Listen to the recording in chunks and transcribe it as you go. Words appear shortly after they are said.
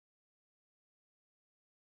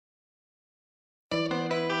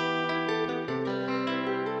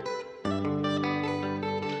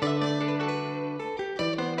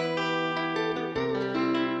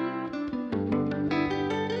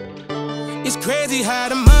It's crazy how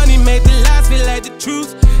the money made the lies feel like the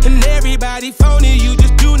truth. And everybody phony, you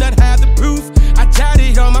just do not have the proof. I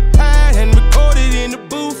jotted on my pad and recorded in the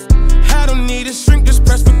booth. I don't need a shrink, just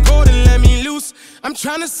press record and let me loose. I'm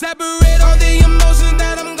trying to separate all the emotions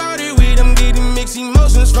that I'm guarded with. I'm getting mixed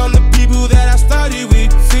emotions from the people that I started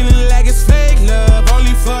with. Feeling like it's fake love,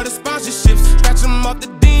 only for the sponsorships. Scratch them off the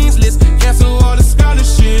dean's list, cancel all the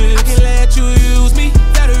scholarships. I can't let you use me,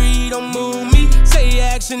 flattery don't move me. Say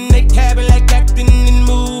action, they cabin like acting in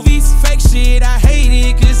movies. Fake shit, I hate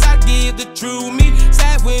it, cause I give the true me.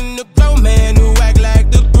 Sad when the grown man who act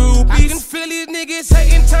like the groupies. I can feel these niggas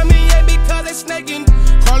hating, tell me yeah because they snaking.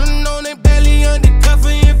 Crawling on their belly, undercut for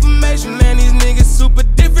information. Man, these niggas super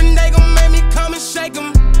different, they gon' make me come and shake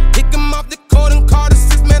them. Pick them off the court and call the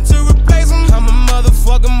 6 man to replace them. I'm a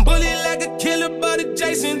motherfucking bully like a killer but a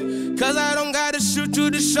Jason. Cause I don't gotta shoot you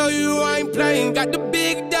to show you I ain't playing. Got the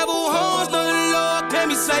big devil horns, no the Lord can't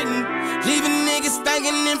be Satan. Leaving niggas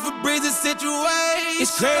thinking in for breezy situation.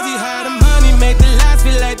 It's crazy how the money make the lies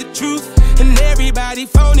feel like the truth. And everybody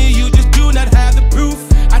phony, you just do not have the proof.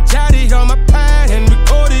 I jotted on my pad and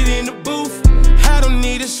recorded in the booth. I don't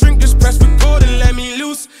need a shrink, just press record and let me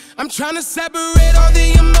loose. I'm trying to separate all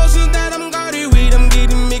the emotions that I'm guarded with. I'm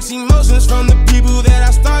getting mixed emotions from the people that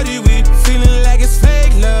I started with. Feeling like it's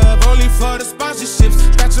fake love, only for the sponsorships.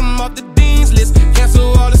 Scratch them off the dean's list,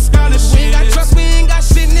 cancel all the scholarships. We ain't got trust, we ain't got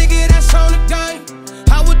shit, nigga, that's on the gun.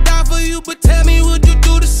 I would die for you, but tell me, would you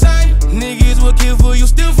do the same? Niggas will kill for you,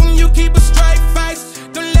 steal from you, keep a straight face.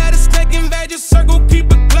 Don't let a snake invade your circle,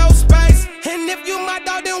 keep a close space. And if you my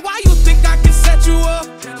dog, then why you think I can set you up?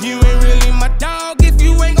 You ain't really my dog if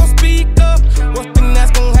you ain't gon' speak up. Worst thing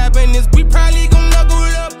that's gon' happen is we probably gon' knuckle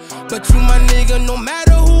up. But you my nigga, no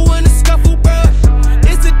matter who in the scuffle, bruh.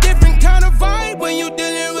 It's a different kind of vibe when you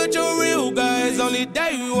dealing with your real guys. Only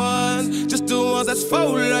day ones, just the ones that's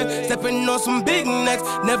full like stepping on some big necks,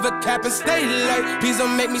 never cap and stay light. Please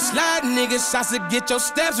don't make me slide, nigga, shots to get your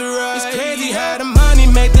steps right. It's crazy how the money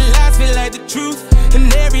make the lies feel like the truth.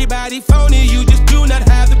 And everybody phony, you just do not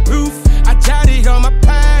have the proof. I jotted on my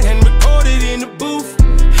pad and recorded in the booth.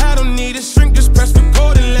 I don't need a shrink, just press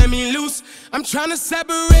record and let me loose. I'm trying to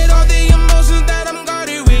separate all the emotions that I'm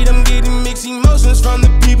guarded with. I'm getting mixed emotions from the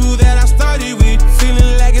people that I started with.